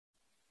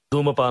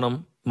ధూమపానం,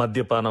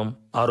 మద్యపానం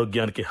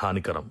ఆరోగ్యానికి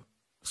హానికరం.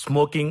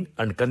 Smoking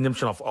and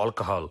consumption of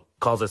alcohol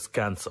causes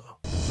cancer.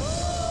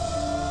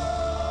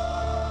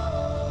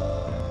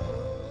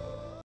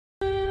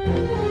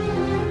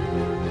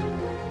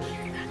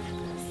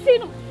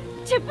 Scene,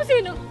 చెప్పు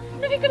సీను,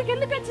 నువ్వు ఇక్కడికి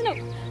ఎందుకు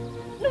వచ్చినావు?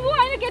 నువ్వు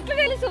ఆయనకి ఎట్లా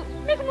తెలుసు?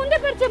 నీకు ముందే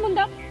పరిచయం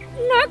ఉందా?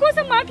 నా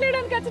కోసం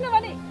మాట్లాడడానికి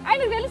వచ్చినావని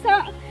ఆయనకు తెలుసా?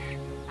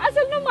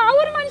 అసలు నువ్వు మా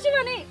ఊరు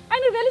మనిషివని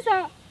ఆయనకు తెలుసా?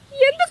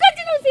 ఎందుకు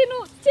వచ్చినావు సీను?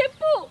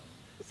 చెప్పు.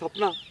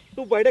 సప్న,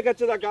 నువ్వు బయటకు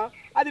వచ్చేదాకా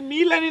అది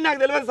మీలని నాకు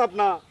తెలియదు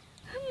సప్న.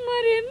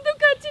 మరి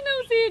ఎందుకు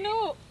వచ్చినావు సీను?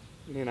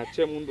 నేను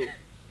వచ్చే ముందు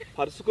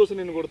పర్సు కోసం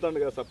నేను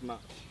కొడతాను కదా సప్న.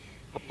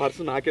 ఆ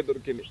పర్సు నాకే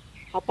దొరికింది.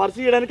 ఆ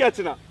పర్సు ఇవ్వడానికి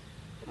వచ్చిన,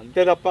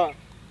 అంతే తప్ప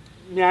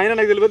మీ ఆయన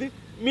నాకు తెలియదు,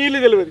 మీ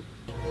ఇల్లు తెలియదు.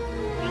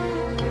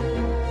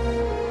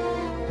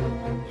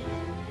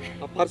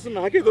 ఆ పర్సు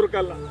నాకే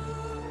దొరకాల.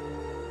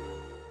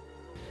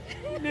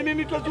 నేను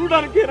ఇట్లా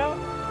చూడడానికేనా?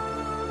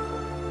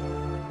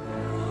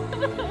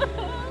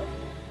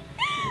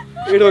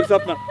 ఏడవకు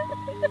సప్న,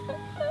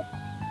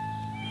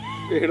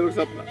 ఏడవకు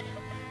సప్న.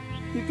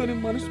 నీతో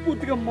నేను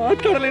మనస్ఫూర్తిగా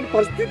మాట్లాడలేని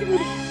పరిస్థితి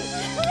కూడా.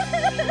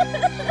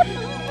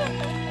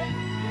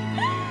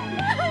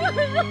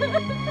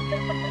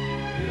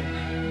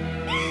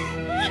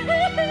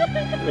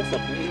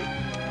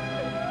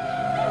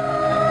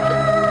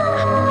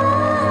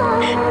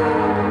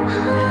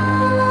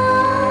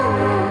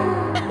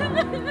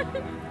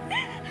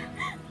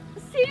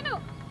 సీను,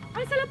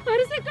 అసలు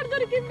పర్సు ఎక్కడ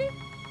దొరికింది?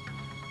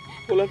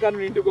 పొలంకాను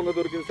ఇంటి కొంగ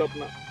దొరికింది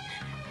సప్న.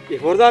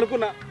 ఎవరిదా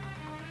అనుకున్నా,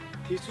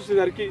 తీసి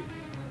చూసేసరికి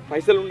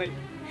పైసలు ఉన్నాయి,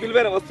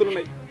 విలువైన వస్తువులు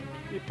ఉన్నాయి.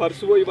 ఈ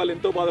పర్సు పోయి వాళ్ళు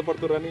ఎంతో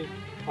బాధపడుతున్నారు.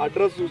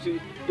 అడ్రస్ చూసి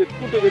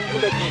వెతుకుంటూ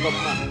వచ్చిన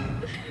సప్న.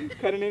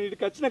 కానీ నేను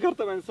ఇక్కడికి వచ్చినాక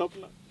అర్థమైంది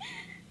సప్న,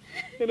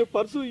 నేను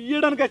పర్సు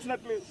ఇయ్యడానికి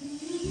వచ్చినట్లేదు,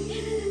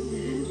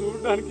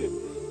 చూడడానికి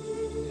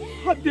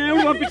ఆ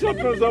దేవుడు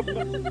పంపించినట్టు సప్న.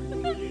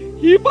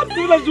 ఈ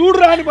పర్సులో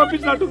చూడరా అని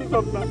పంపించినట్టుంది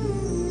సప్న.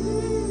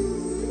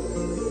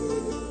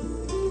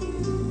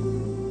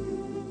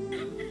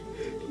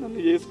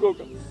 నన్ను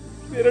చేసుకోక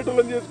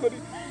వేరేటోళ్ళని చేసుకొని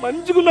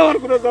మంచిగున్నావు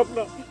అనుకున్నా సప్న.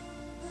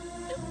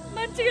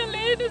 మంచిగా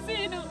లేను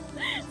సీను,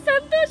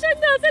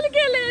 సంతోషంగా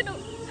అసలుకే లేను.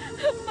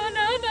 మా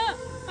నాన్న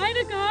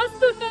ఆయనకు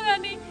ఆస్తి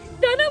ఉన్నదని,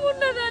 ధనం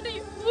ఉన్నదని,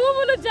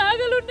 భూములు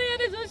జాగలు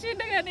ఉన్నాయని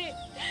చూసిండు గాని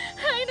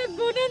ఆయన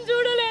గుణం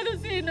చూడలేదు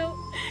సీను.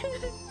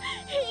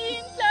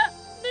 ఇంట్లో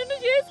నన్ను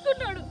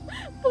చేసుకున్నాడు.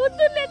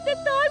 పొద్దున్నెత్తే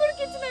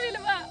తాగుడికి ఇచ్చిన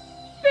విలువ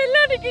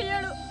పిల్లానికి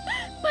ఇయ్యాడు.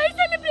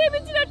 పైసల్ని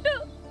ప్రేమించినట్టు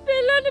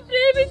పిల్లాన్ని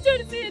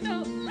ప్రేమించాడు సీను.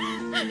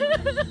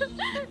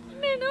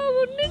 నేను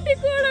ఉన్నింటి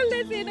కోడలే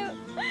సీను,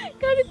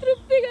 కానీ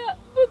తృప్తిగా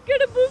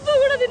బుక్కెడు బువ్వ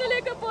కూడా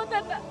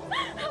తినలేకపోతాను.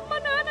 మా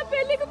నాన్న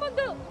పెళ్లికి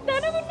ముందు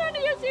ధనం ఉన్నాడు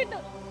చేసిండు,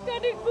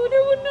 కానీ గురి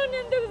ఉన్నాను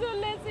ఎందుకు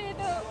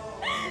చల్లేసీను.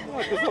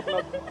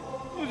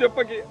 నువ్వు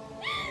చెప్పకి,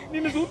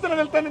 నిన్ను చూస్తున్నా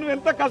వెళ్తాను, నువ్వు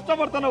ఎంత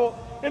కష్టపడుతున్నావో,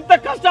 ఎంత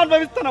కష్టం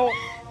అనుభవిస్తున్నావో.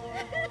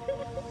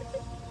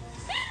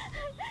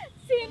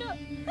 సీను,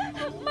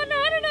 మా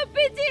నాన్న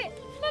నొప్పించి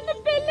నన్ను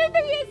పెళ్లి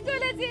ఎందుకు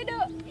చేసుకోలే సీను?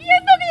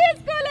 ఎందుకు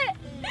చేసుకోలే?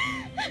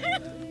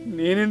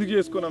 నేనెందుకు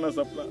చేసుకున్నానా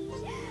స్వప్న?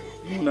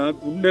 నువ్వు నా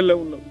గుండెల్లో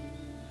ఉన్నావు,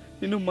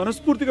 నిన్ను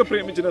మనస్ఫూర్తిగా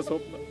ప్రేమించిన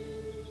స్వప్న.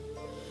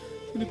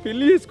 నేను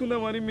పెళ్లి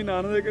చేసుకుందామని మీ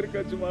నాన్న దగ్గరికి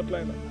వచ్చి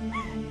మాట్లాడినా,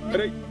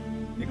 అరే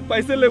నీకు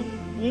పైసలు లేవు,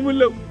 భూములు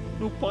లేవు,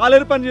 నువ్వు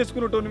పాలేరు పని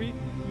చేసుకున్నట్టువి,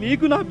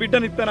 నీకు నా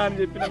బిడ్డని ఇస్తానా అని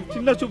చెప్పి నన్ను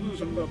చిన్న చూపు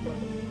చూసిండు స్వప్న.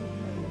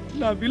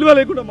 నా విలువ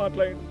లేకుండా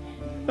మాట్లాడిండు,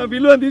 నా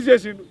విలువని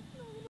తీసేసిండు.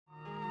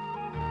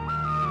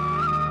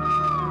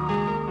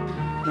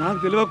 నాకు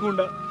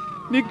తెలియకుండా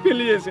నీకు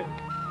పెళ్లి చేసే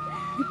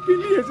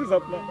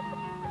స్వప్న.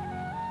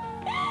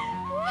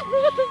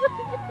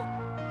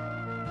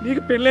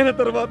 నీకు పెళ్ళైన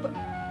తర్వాత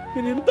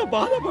నేను ఎంత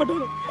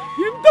బాధపడ్డాను,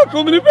 ఎంత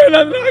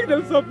కుమిలిపోయాను నాకు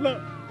తెలుసు స్వప్న.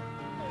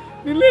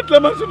 నిన్ను ఎట్లా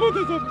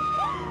మర్చిపోతా స్వప్న?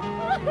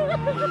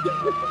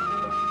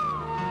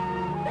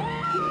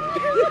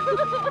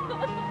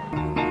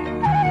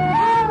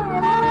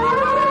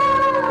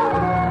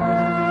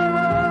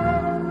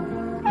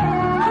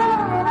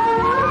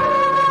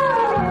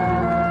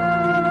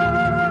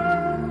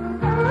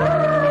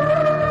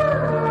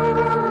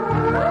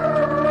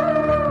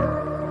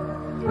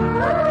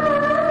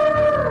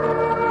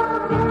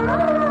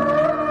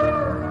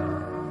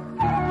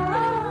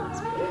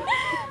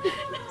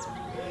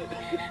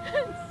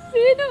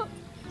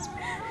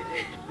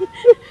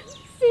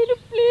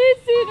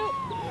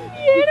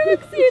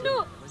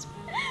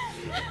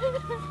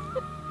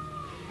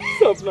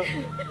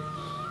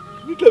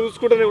 ఇట్లా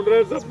చూసుకుంటానే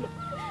ఉంటాను స్వప్న,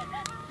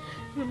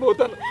 నేను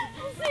పోతాను.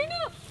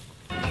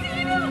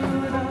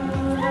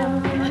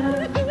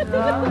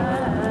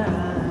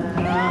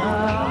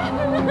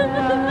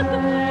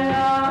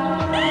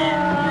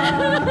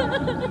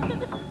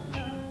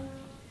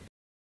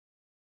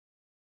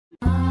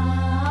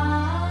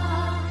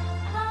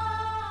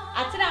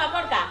 వచ్చినావా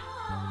కొడుక?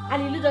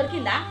 అది ఇల్లు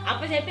దొరికిందా?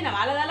 అప్ప చెప్పిన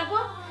వాళ్ళకు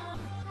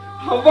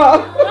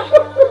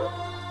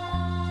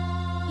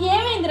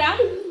ఏమైందిరా?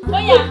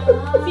 పోయా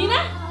సీనా,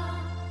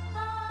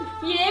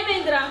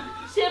 ఏమైందిరా?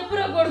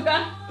 చెప్పురా కొడుక,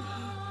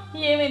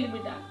 ఏమైంది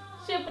బిడ్డ?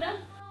 చెప్పురా.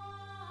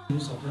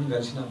 స్వప్నం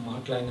కలిసిన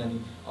మాట్లాడినని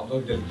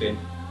అబ్బకి తెలిస్తే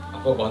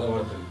అబ్బ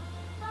బాధపడుతుంది.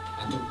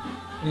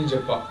 నేను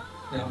చెప్పా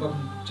నేను అబ్బా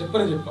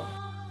చెప్పనే చెప్పా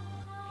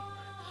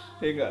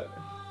ఏం కాదు.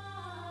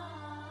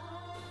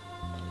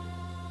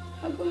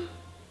 అబ్బా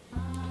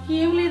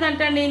ఏం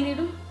లేదంటండి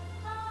వీడు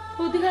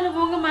పొద్దుగాల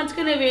పోగా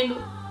మంచిగానే వేయండు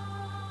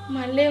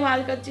మళ్ళీ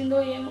వాళ్ళకి వచ్చిందో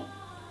ఏమో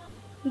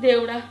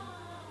దేవుడా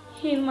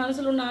ఈయన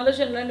మనసులో ఉన్న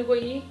ఆలోచనలన్నీ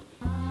పోయి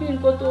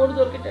ఇంకో తోడు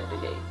దొరికేటట్టు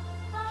చేయి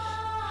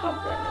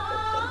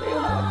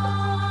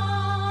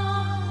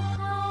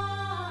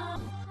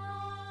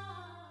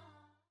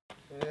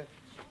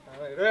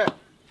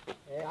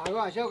ఆగో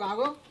అశోక్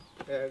ఆగో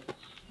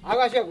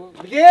ఆగో అశోక్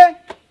విజయ్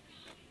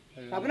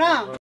సప్నా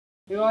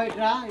ఇగో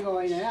ఇట్రా ఇగో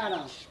అయినా ఆడ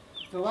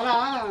తువల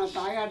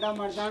తాగి అడ్డం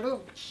పడతాడు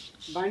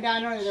బండి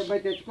ఆయన దెబ్బ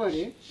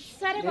తెచ్చుకొని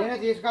నేనే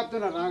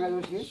తీసుకొస్తున్నా రాగా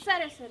చూసి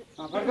సరే సరే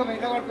పడుకో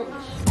బయట పడుకో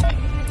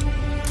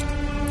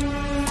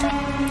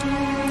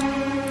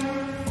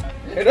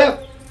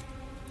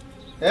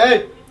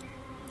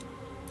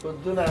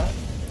పొద్దున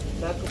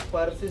నాకు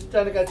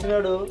పరిశిష్టానికి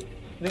వచ్చినాడు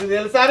నీకు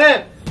తెలుసానే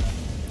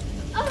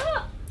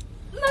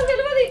నాకు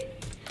తెలియదు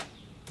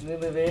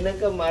నేను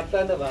వేయనాక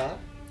మాట్లాడినవా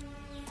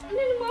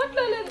నేను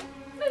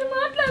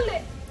మాట్లాడలే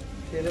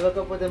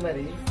తెలియకపోతే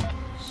మరి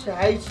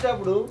షాయి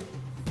ఇచ్చినప్పుడు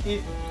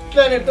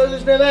ఇట్లా నెట్లో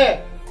చూసినావే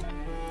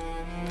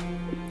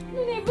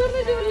నేను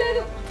ఎవరిని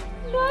చూడలేదు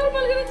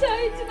నార్మల్ గా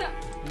చాయ్ ఇచ్చిన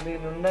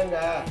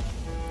నేనుండగా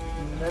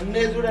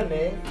నన్నే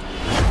చూడండి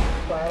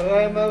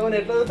పరాయి మగని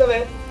ఎట్లా చూస్తావే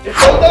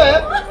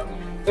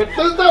ఎట్లా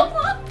చూస్తావు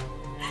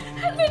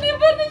నేను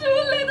ఎవరిని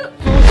చూడలేదు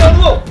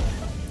చూస్తావు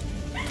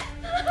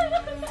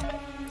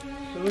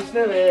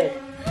చూసినవే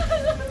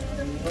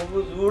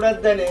నువ్వు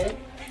చూడొద్దని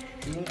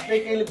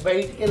ఇంట్లోకి వెళ్ళి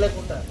బయటికి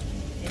వెళ్ళకుండా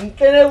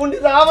ఇంట్లోనే ఉండి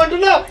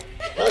రామంటున్నా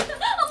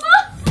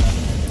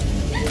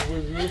నువ్వు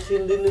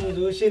చూసింది నేను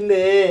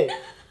చూసిందే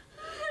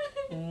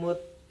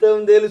మొత్తం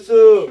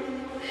తెలుసు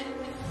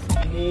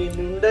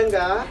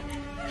నేనుండగా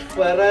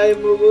పరాయి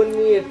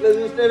మొగుని ఎట్లా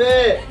చూసినవే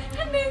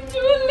నేను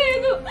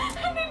చూడలేదు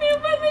నేను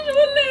ఎవరిని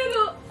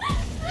చూడలేదు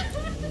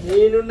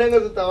నేనుండగా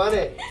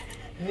చూస్తావానే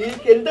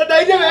నీకెంత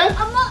ధైర్యమే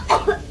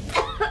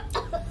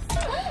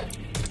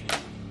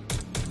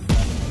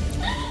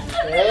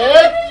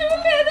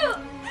చూడలేదు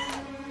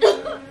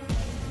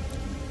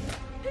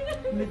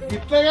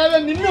ఇట్లా కాదా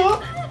నిన్ను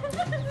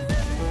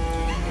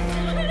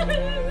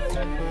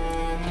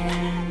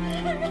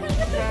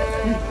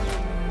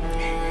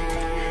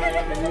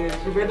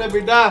బిడ్డ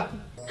బిడ్డ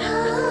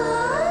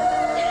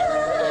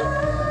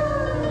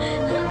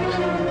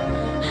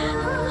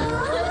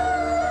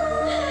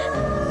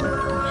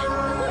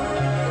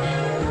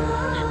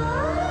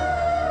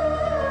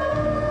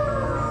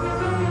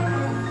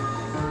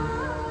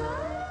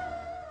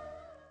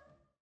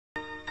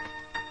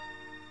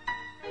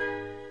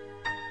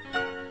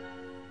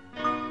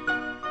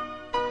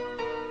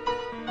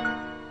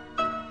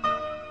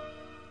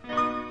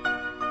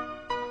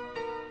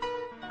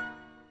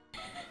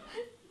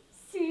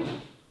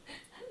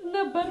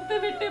నా భర్త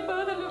పెట్టే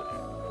బాధలు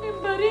నేను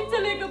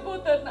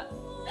భరించలేకపోతున్నా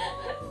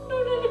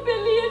నువ్వు నన్ను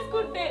పెళ్లి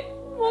చేసుకుంటే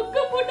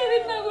ఒక్క పూట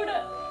తిన్నా కూడా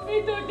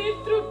నీతోటి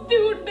తృప్తి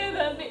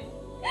ఉండేదాన్ని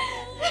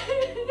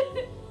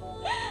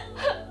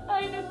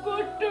ఆయన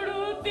కొట్టుడు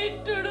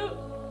తిట్టుడు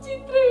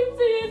చిత్రహింస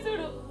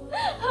చేసుడు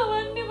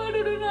అవన్నీ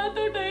వడుడు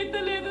నాతో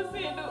అయితలేదు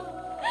సీను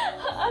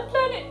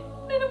అట్లానే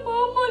నేను మా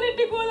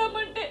అమ్మోళ్ళింటికి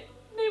పోదామంటే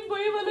నేను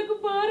పోయి వాళ్ళకు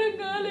భారం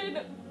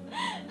కాలేను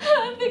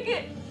అందుకే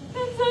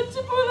నేను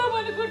చచ్చిపోదాం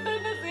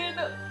అనుకుంటున్నా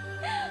సీను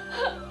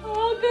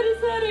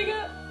ఆఖరిసారిగా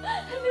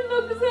నిన్ను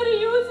ఒకసారి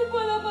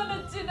యూసిపోదామని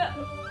వచ్చిన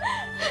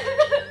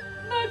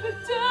నాకు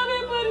చావే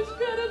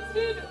పరిష్కారం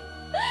సీను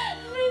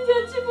నేను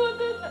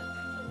చచ్చిపోతున్నా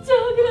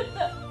జాగ్రత్త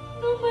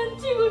నువ్వు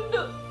మంచిగా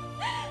ఉండు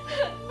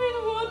నేను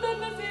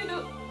పోతున్నా సీను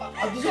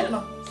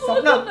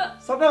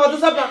స్వప్న వద్దు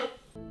స్వప్న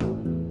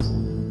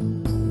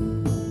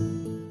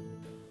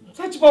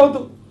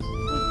చచ్చిపోవద్దు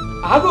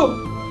ఆగు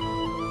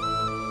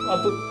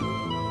వద్దు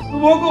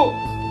నువ్వు పోకు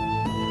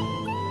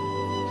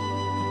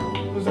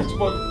నువ్వు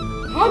చచ్చిపోవద్దు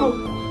ఆగు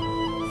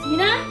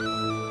సీనా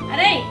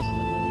అరే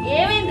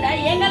ఏమైందిరా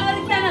ఏం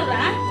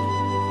కలవరిస్తానవరా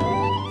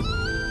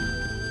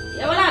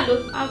ఎవరాళ్ళు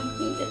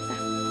చెప్తా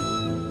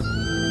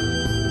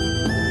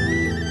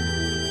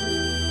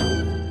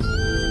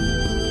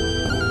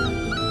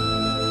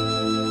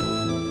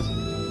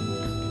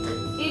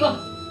ఇగో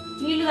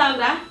నీళ్ళు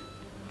తాగురా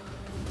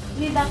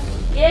నీదా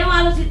ఏం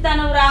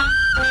ఆలోచిస్తానవురా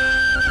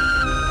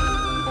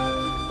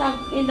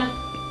తాగు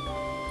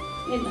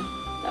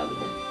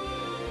తాగుతా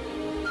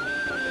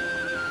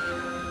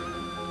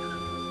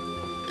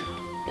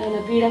ఏమైనా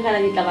పీడకల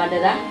ఇట్లా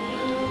పడ్డదా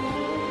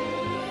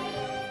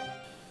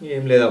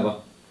ఏం లేదబ్బా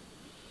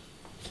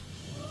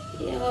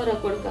ఏమోరా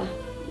కొడుక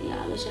నీ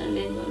ఆలోచన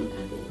లేదు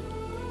కాదు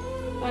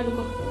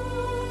పండుకో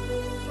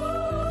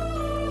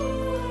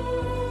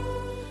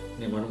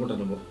నేను అనుకుంటాను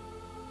నువ్వు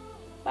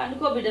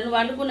పండుకో బిడ్డ నువ్వు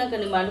వండుకున్నాక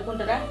నేను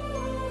వండుకుంటారా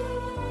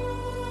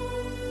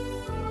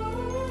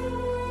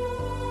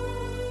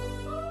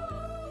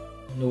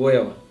నువ్వు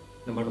పోయావా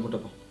నేను అనుకుంటా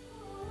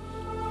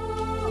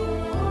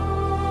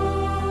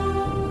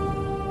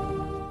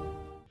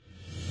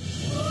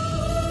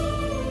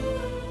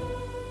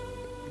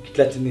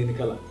ఇట్లా వచ్చింది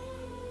ఎన్నికల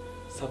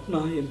సప్న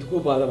ఎందుకో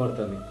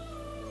బాధపడుతుంది.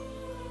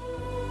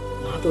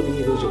 నాతో నేను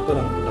ఈరోజు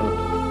చెప్పాలనుకుంటాను.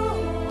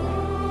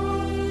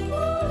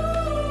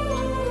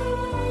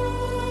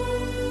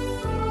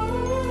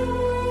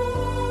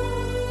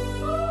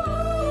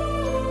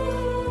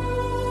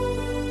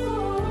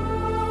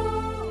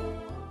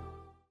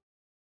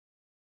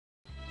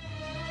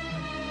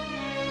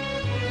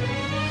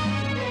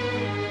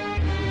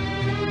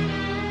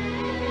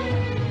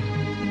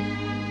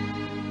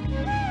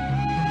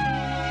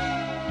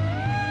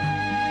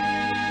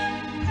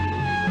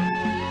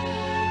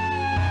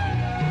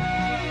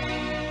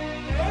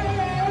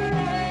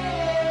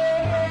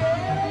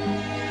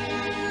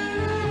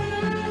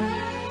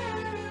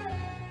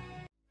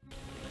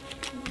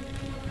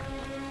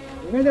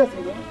 ఏమైందిరా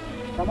శ్రీను?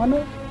 రమన్ను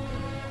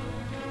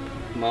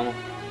మామ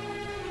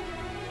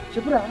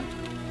చెప్పురా,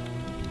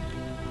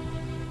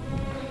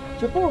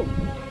 చెప్పు.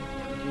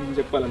 ఏం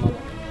చెప్పాలి మామ?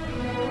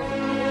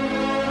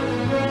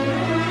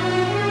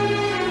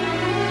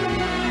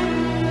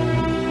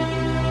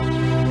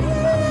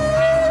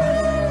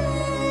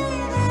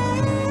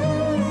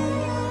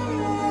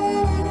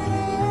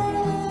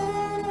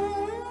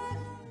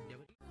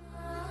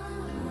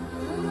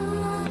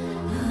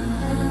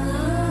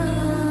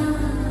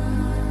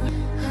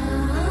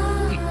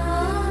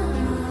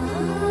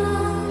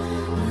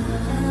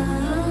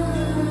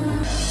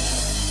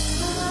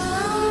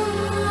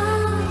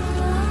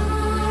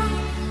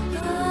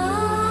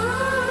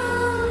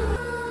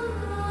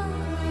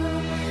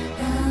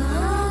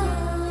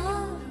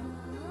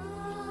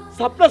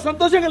 సప్న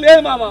సంతోషంగా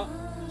లేదు మామ,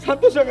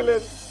 సంతోషంగా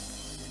లేదు.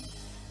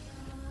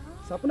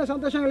 సప్న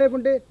సంతోషంగా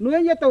లేకుంటే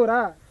నువ్వేం చేస్తావురా?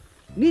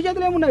 నీ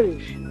చేతులు ఏమున్నవి?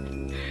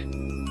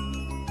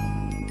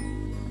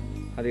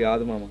 అది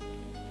కాదు మామ,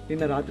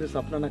 నిన్న రాత్రి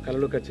సప్న నా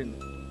కలలోకి వచ్చింది,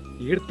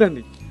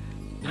 ఏడుతుంది.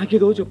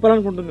 నాకేదో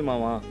చెప్పాలనుకుంటుంది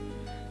మామ.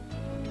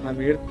 ఆమె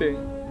ఏడితే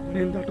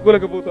నేను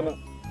తట్టుకోలేకపోతున్నా.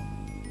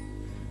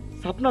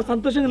 సప్న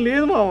సంతోషంగా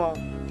లేదు మామ,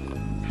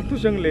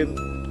 సంతోషంగా లేదు.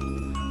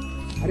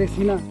 అరే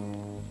సీనా,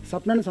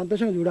 సప్నను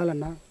సంతోషంగా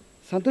చూడాలన్నా,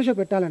 సంతోష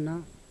పెట్టాలన్నా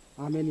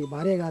ఆమె నీ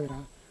భార్య కాదురా,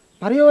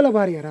 పర్యవల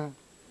భార్యరా.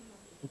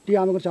 ఉట్టి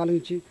ఆమె గురించి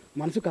ఆలోచించి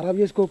మనసు ఖరాబ్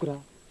చేసుకోకురా.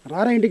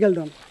 రారా ఇంటికి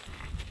వెళ్దాం.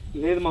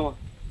 లేదు మామ,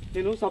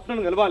 నేను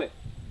సప్నను కలవాలి.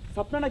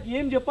 సప్న నాకు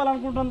ఏం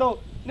చెప్పాలనుకుంటుందో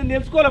నేను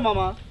తెలుసుకోలే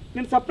మామ.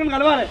 నేను సప్నను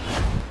కలవాలి.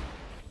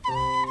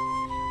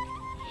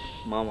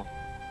 మామ,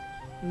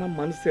 నా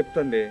మనసు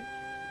చెప్తుంది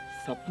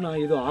సప్న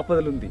ఏదో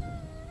ఆపదలుంది,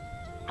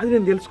 అది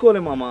నేను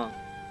తెలుసుకోలే మామ.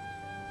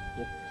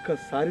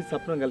 ఒక్కసారి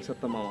సప్నను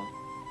కలిసేస్తా మామ,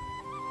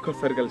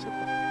 ఒక్కసారి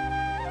కలిసేస్తా.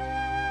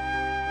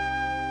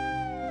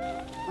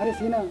 అరే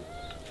సీనా,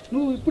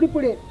 నువ్వు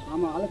ఇప్పుడిప్పుడే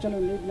ఆమె ఆలోచన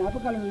నుండి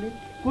జ్ఞాపకాల నుండి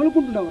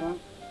కోలుకుంటున్నావురా.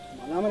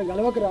 మళ్ళీ ఆమెను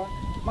గెలవకురా,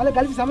 మళ్ళీ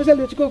కలిసి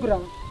సమస్యలు తెచ్చుకోకురా.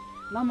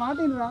 నా మాట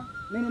వినురా,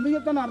 నేను ఎందుకు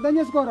చెప్తానో అర్థం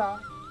చేసుకోరా.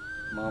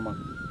 మామ,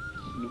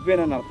 నువ్వే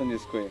నన్ను అర్థం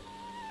చేసుకోయే,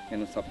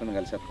 నేను సప్నను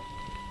కలిసేస్తా.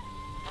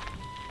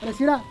 అరే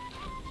సీనా,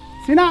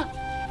 సీనా,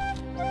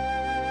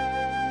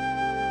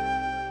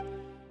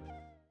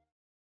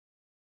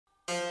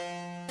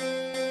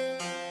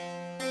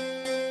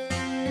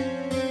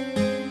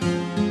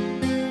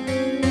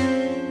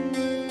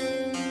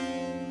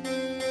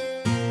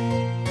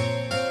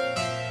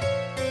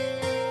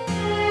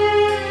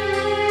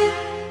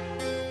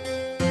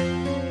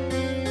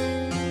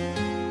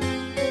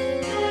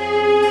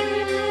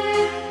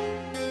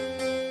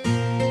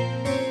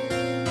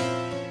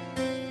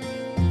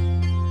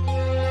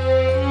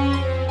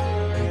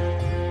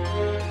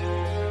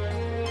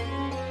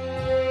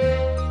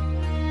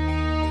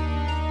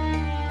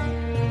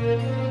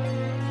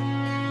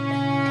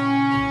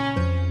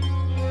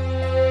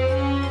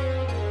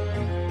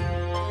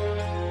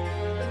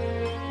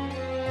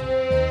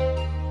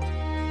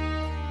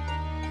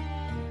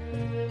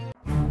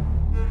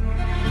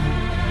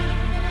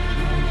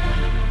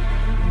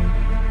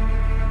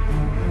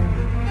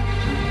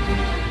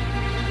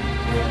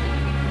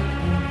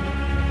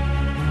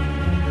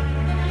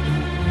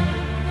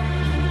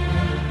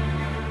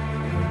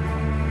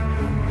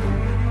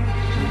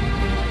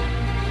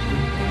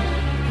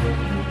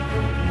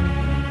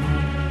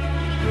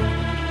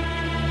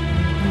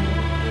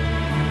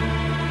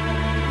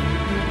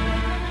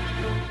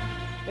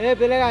 ఏ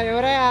పిల్లగా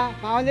ఎవరయ్యా?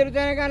 పాము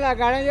తిరుగుతానే కానీ ఆ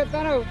గాడని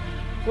చెప్తాను,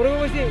 పురుగు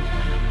పూసి.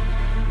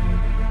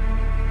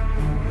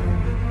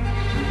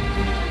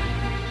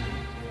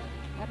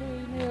 అరే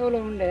ఎవరో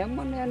ఉండే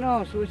అమ్మ, నేను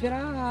చూసినా.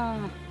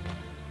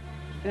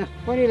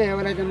 పోనీలే,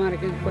 ఎవరైతే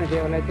మనకి కొంచెం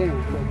ఎవరైతే.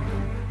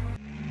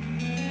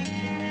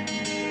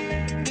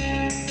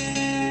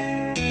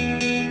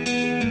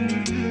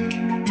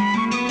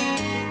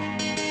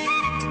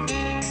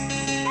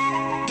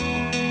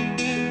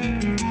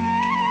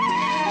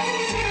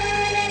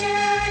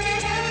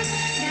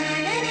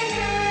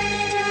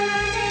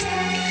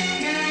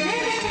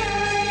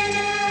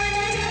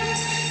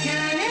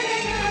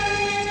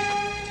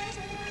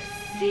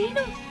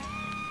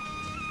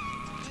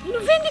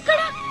 నువ్వేంది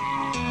ఇక్కడ?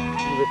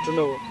 నువ్వు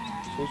ఎట్టున్నావు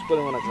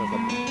చూసుకోలేమో నాకు.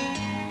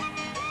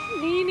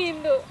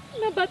 నేనేందో,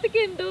 నా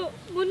బతికేందో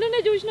మొన్ననే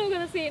చూసినావు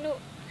కదా సేను.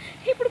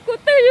 ఇప్పుడు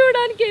కొత్తగా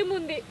చూడడానికి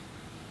ఏముంది?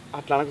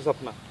 అట్లా అనకు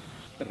స్వప్న,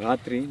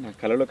 రాత్రి నా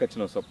కలలోకి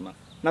వచ్చినావు స్వప్న,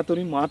 నాతో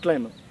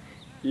మాట్లాడినావు,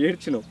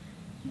 ఏడ్చినావు,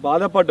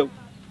 బాధపడ్డావు.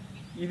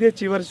 ఇదే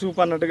చివరి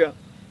చూపు అన్నట్టుగా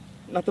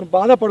నాతో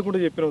బాధపడుకుంటూ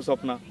చెప్పినావు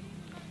స్వప్న.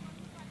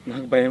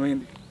 నాకు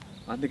భయమైంది,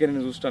 అందుకే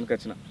నేను చూడటానికి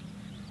వచ్చిన.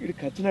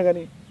 ఇక్కడికి వచ్చినా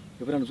కానీ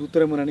ఎవరైనా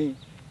చూస్తారేమోనని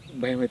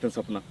భయం అవుతుంది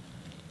స్వప్న.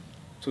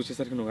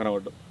 చూసేసరికి నువ్వు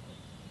కనబడ్డావు.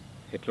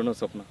 ఎట్లున్నావు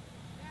స్వప్న?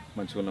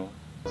 మంచిగా ఉన్నావా?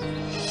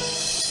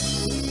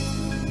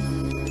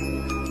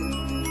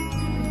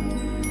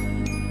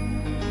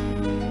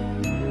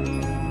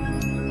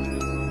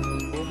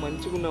 నువ్వు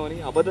మంచిగా ఉన్నావని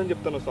అబద్ధం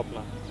చెప్తాను స్వప్న,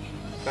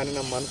 కానీ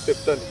నా మనసు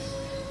చెప్తాను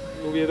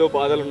నువ్వేదో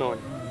బాధలు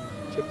ఉన్నావని.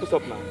 చెప్పు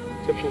స్వప్న,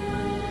 చెప్పు.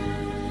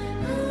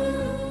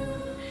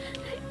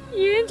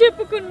 ఏం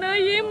చెప్పుకున్నా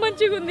ఏం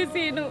మంచిగా ఉంది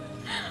సీను.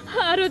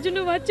 ఆ రోజు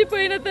నువ్వు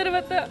వచ్చిపోయిన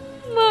తర్వాత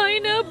మా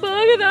ఆయన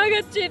బాగా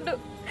తాగొచ్చిండు.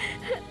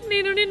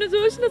 నేను నిన్ను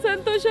చూసిన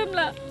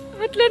సంతోషంలా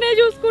అట్లనే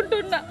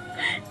చూసుకుంటున్నా.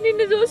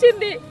 నిన్ను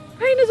చూసింది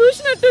ఆయన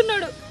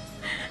చూసినట్టున్నాడు.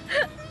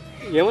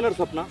 ఏమన్నాడు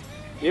స్వప్న?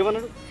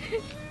 ఏమన్నాడు?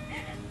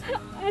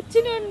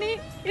 వచ్చినోడిని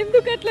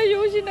ఎందుకు అట్లా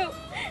చూసినావు,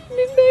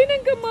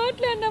 నిందైనాక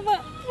మాట్లాడినావా,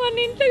 మన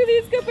ఇంట్లోకి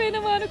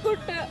తీసుకుపోయినావా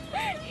అనుకుంటా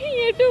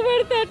ఎటు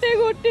పడితే అట్టే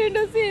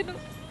కొట్టిండు సీను.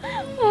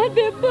 ఆ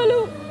దెబ్బలు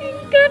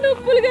ఇంకా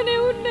నొప్పులుగానే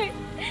ఉన్నాయి.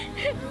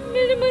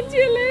 నేను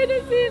మంచిగా లేను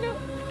సీను,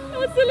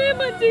 అసలే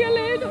మంచిగా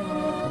లేను.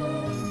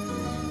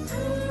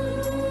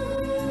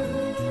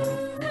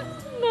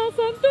 నా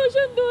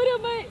సంతోషం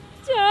దూరమై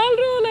చాలా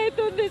రోజులు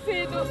అవుతుంది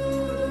సీను.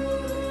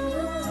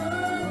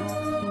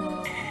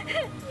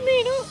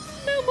 నేను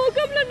నా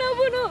ముఖంలో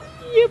నవ్వును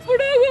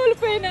ఎప్పుడో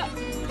కోల్పోయినా,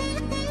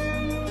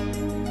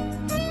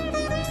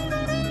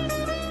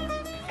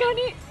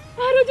 కానీ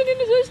ఆ రోజు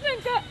నిన్ను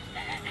చూసినాక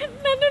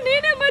నన్ను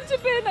నేనే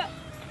మర్చిపోయినా.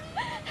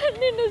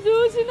 నిన్ను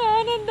చూసిన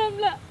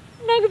ఆనందంలా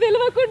నాకు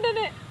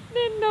తెలియకుండానే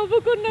నేను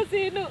నవ్వుకున్న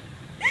సీను.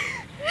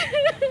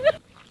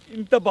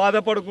 ఇంత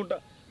బాధపడుకుంటా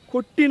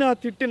కొట్టినా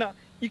తిట్టినా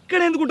ఇక్కడ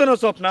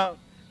ఎందుకుంటున్నావు స్వప్న?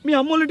 మీ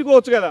అమ్మోళ్ళింటికి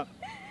పోవచ్చు కదా.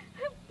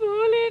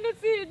 పోలేను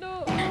సీను.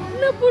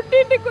 నా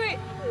పుట్టింటికి పోయి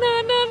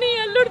నాన్న నీ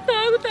అల్లుడు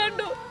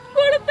తాగుతాండు,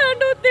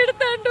 కొడతాండు,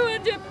 తిడతాండు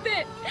అని చెప్తే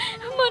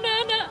మా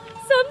నాన్న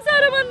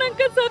సంసారం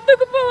అన్నాక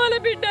సర్దుకుపోవాలి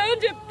బిడ్డ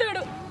అని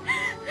చెప్తాడు.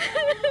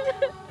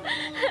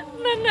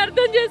 నన్ను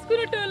అర్థం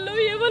చేసుకునేటోళ్ళు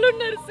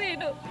ఎవరున్నారు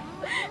సీను?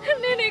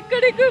 నేను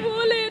ఎక్కడికి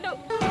పోలేను.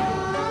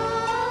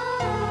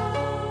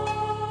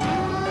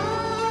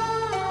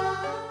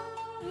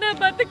 నా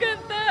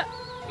బతుకంతా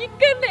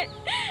ఇక్కడనే.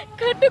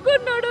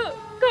 కట్టుకున్నాడు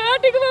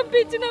కాటికి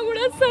పంపించినా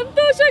కూడా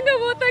సంతోషంగా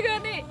పోతా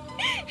గాని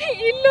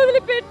ఇల్లు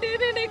వదిలిపెట్టి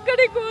నేను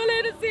ఎక్కడికి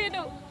పోలేను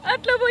సీను.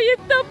 అట్లా పోయి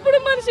తప్పుడు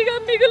మనిషిగా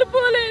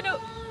మిగిలిపోలేను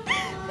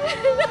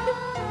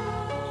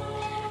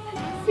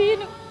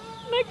సీను.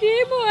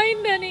 నాకేమో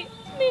అయిందని,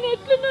 నేను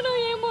ఎట్లున్నానో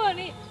ఏమో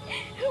అని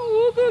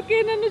ఊకే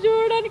నన్ను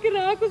చూడడానికి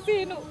రాకు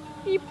సీను.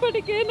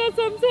 ఇప్పటికే నా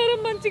సంసారం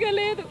మంచిగా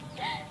లేదు.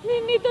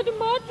 నేను నీతో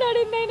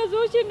మాట్లాడింది ఆయన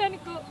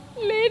చూసిండనుకో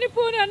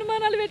లేనిపోని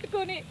అనుమానాలు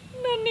పెట్టుకొని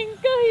నన్ను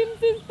ఇంకా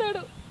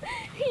హింసిస్తాడు.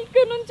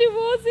 ఇక్కడ నుంచి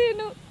ఓ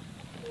సీను,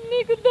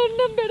 నీకు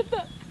దండం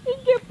పెడతా,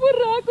 ఇంకెప్పుడు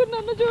రాకు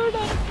నన్ను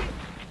చూడడానికి.